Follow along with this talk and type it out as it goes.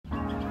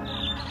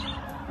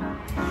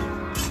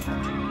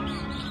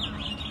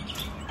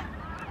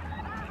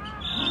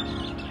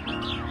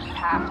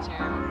have to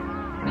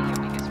be your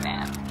biggest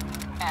fan.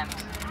 And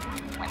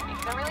when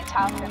things are really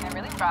tough and they're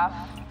really rough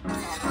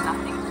and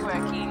nothing's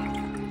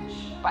working,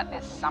 but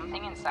there's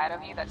something inside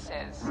of you that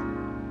says,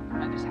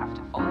 I just have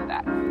to follow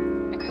that.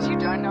 Because you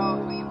don't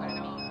know who you're going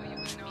to be, who you're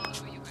going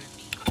to be, who you're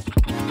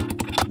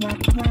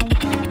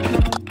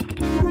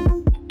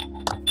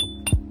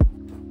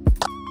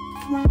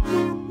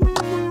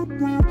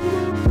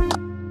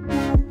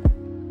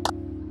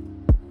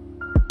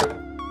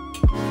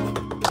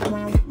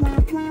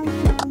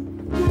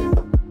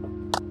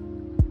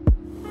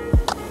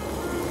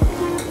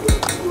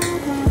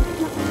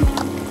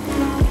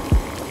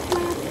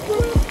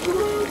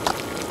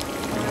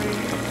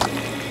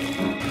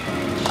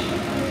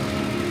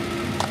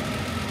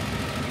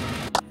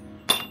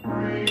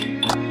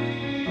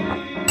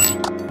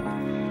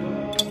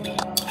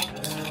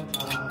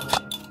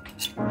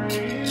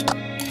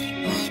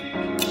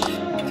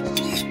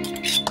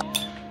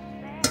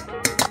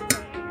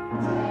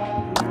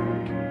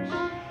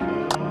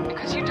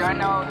don't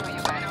know who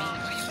you're going to be.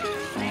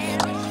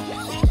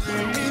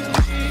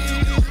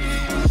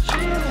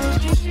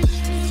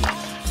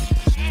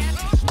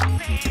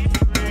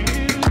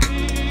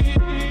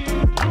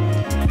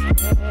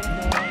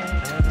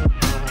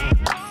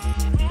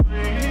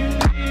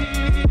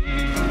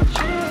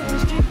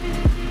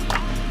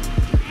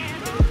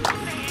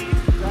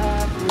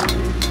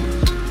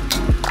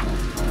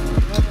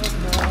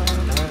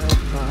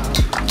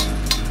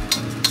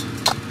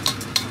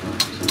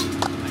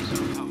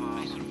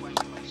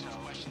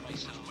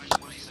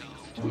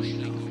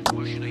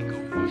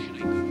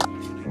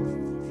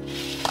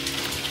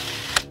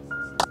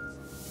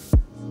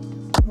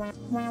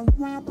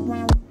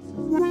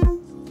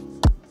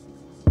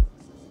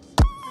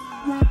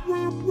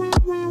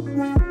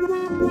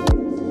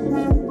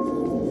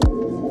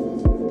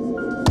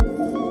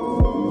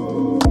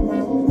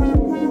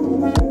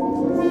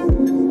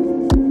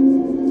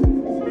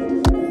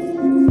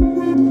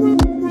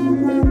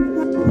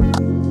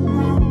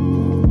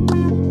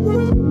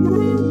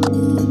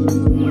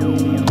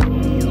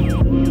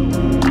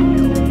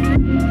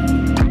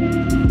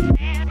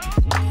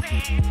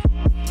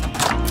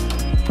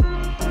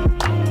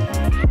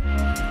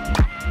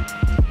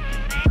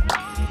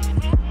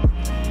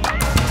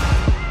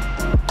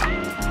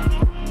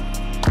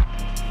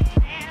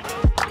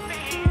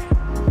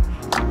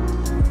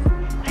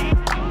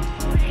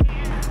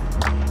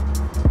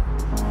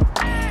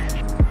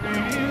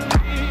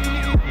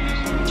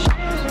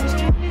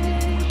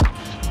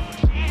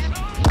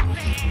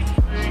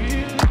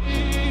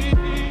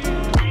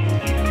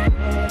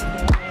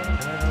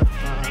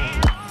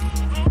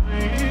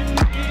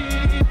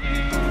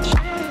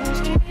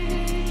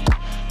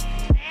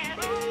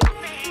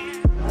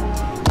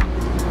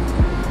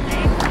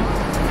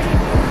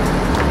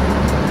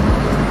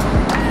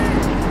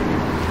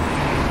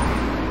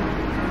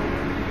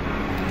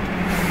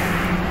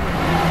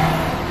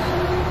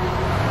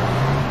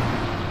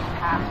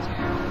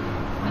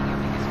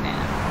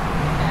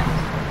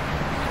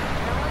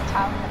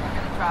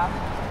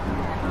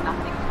 And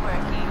nothing's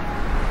working,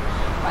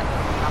 but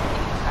there's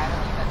something inside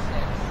of you that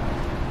says,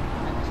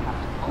 I just have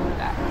to follow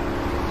that.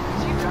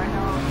 Because you don't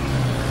know.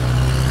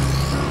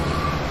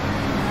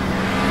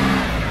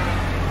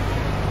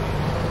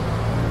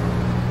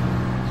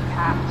 You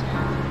have to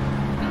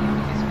be your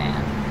biggest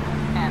fan.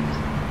 And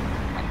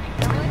when things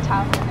are really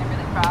tough and they're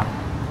really rough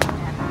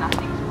and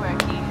nothing's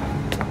working,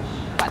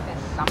 but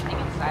there's something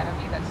inside of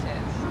you that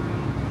says,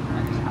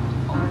 I just have to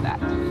follow that.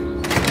 You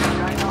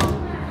don't know.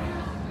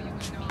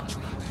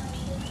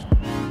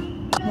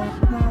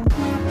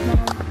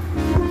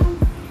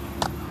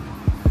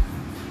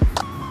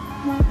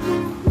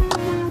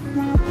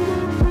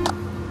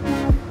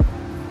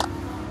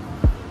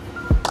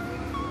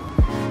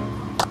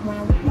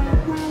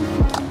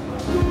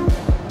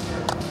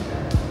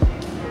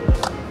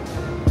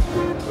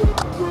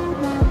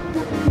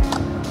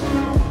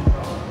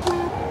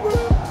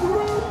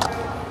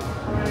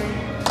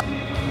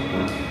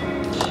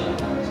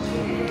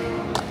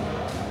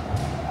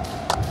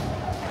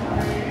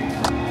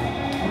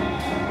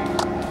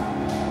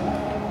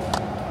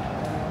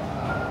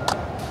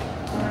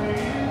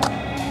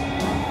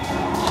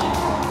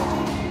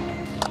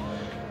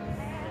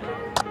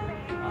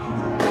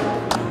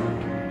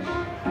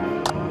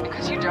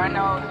 You don't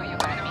know who you're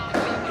going to be.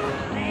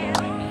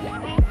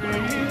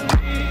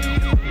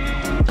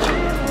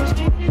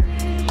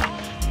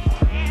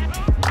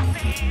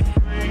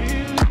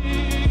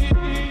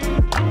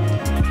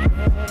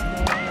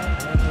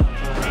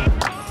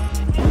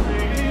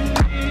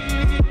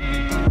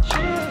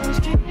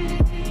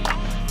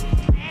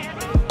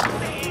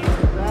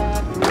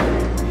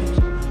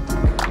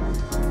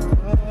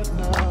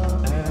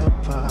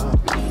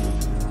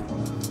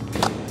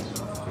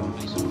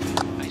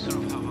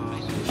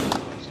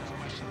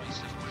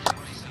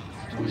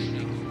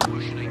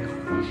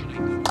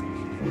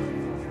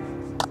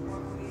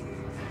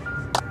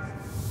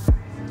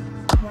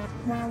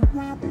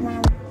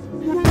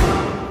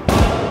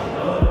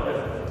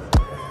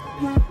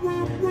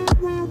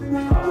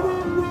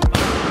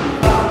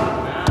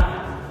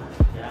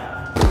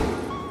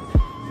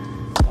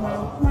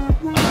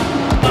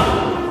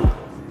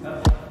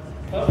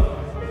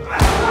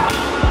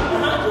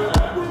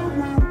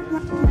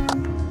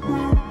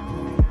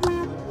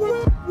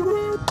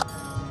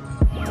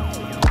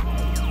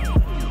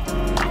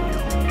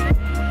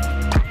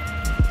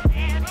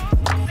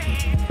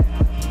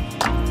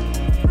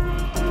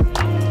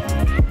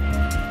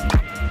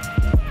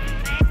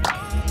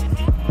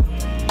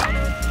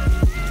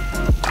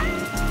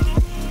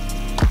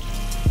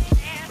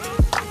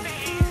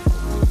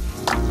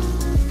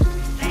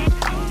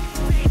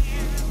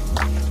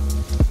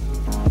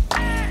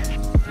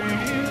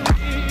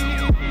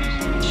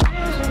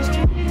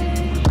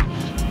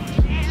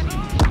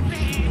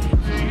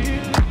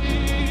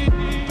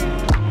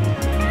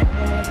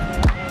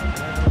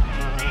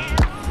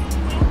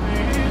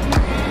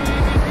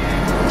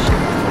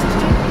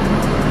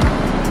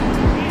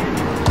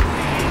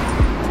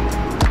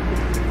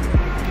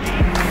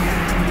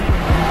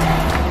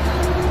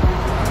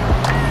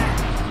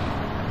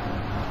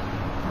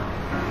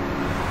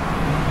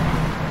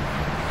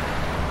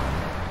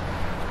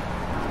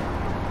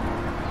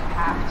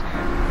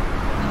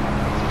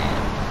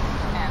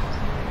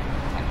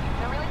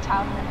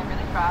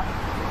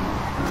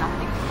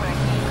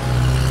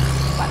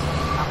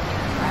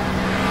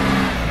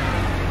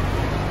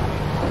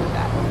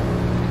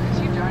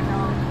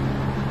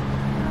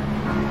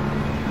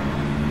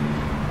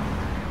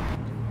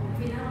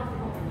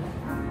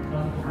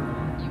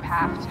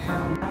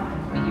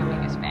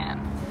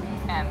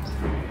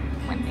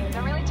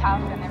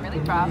 tough and they're really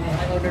rough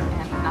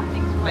and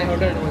nothing's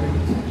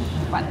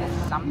working, but there's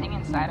something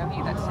inside of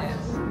you that says,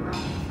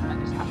 I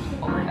just have to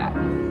follow that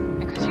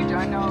because you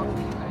don't know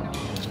who you're going to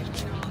be.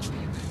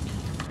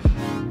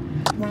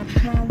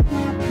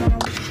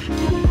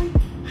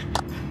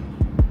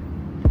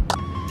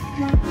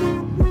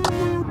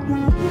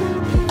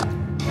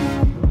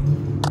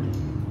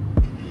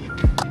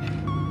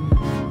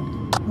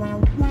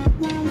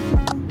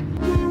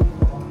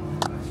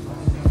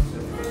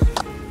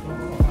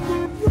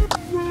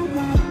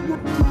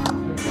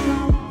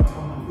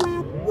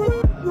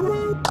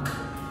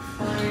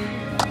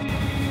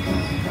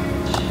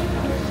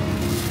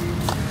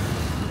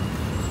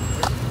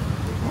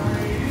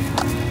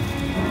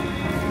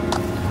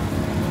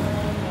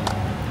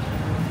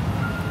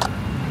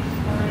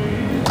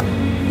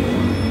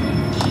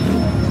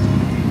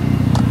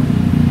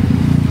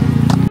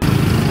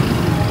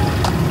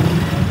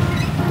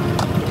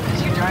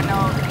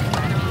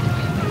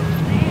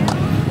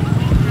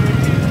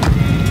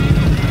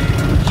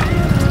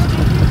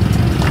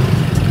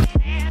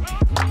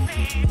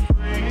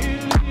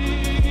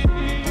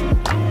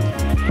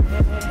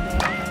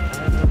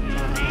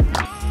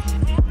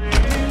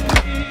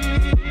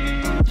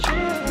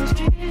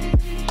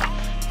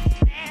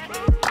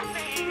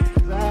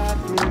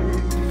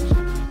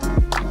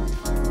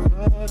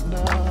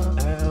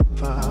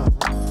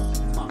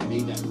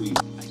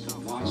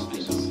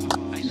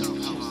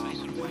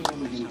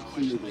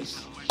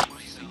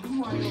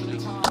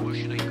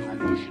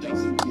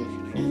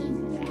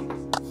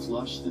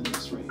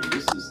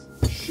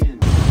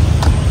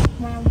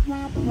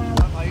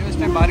 भाइयों इस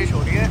time बारिश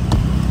हो रही है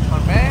और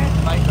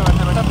मैं bike पे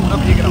बैठा बैठा पूरा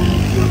भीग रहा हूँ।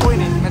 कोई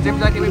नहीं, मैं जिम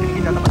जाके भी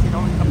भीग जाता पसीना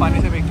हूँ,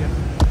 पानी से भीग गया।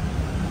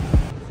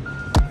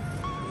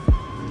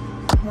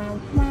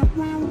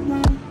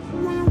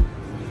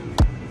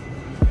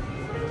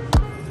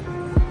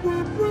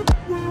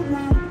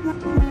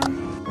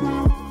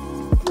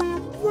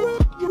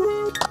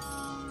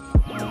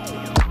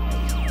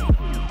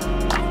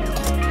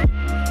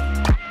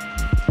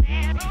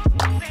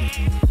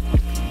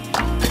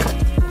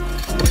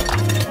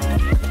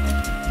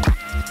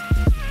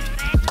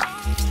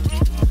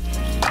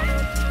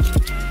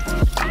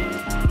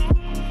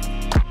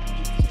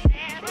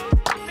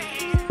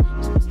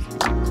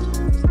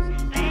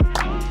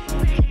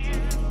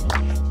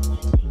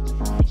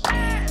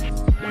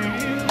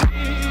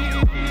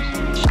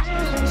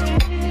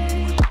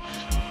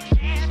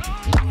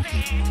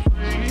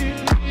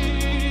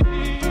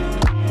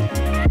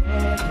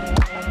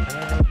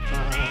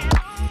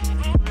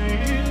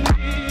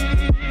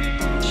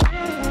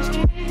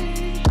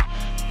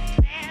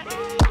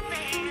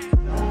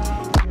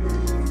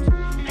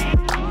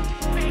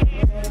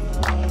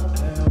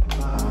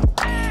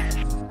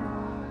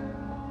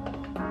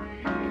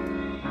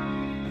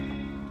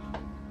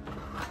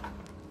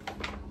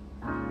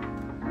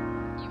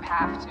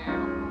 Have to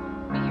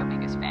be your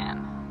biggest fan.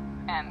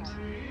 And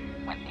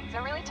when things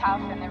are really tough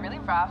and they're really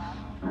rough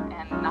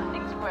and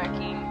nothing's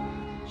working,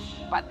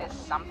 but there's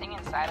something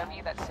inside of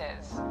you that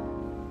says,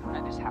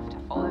 I just have to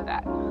follow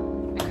that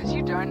because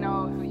you don't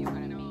know who you're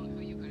going to be,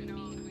 who you're going to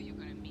be, who you're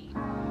going to be.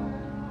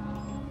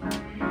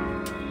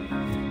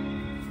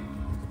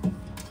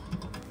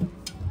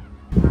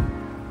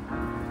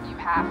 You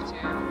have to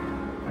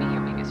be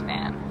your biggest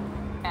fan.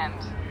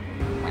 And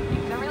when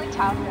things are really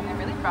tough and they're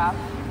really rough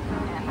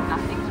and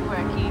nothing's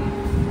working,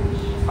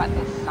 but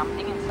there's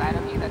something inside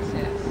of you that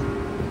says,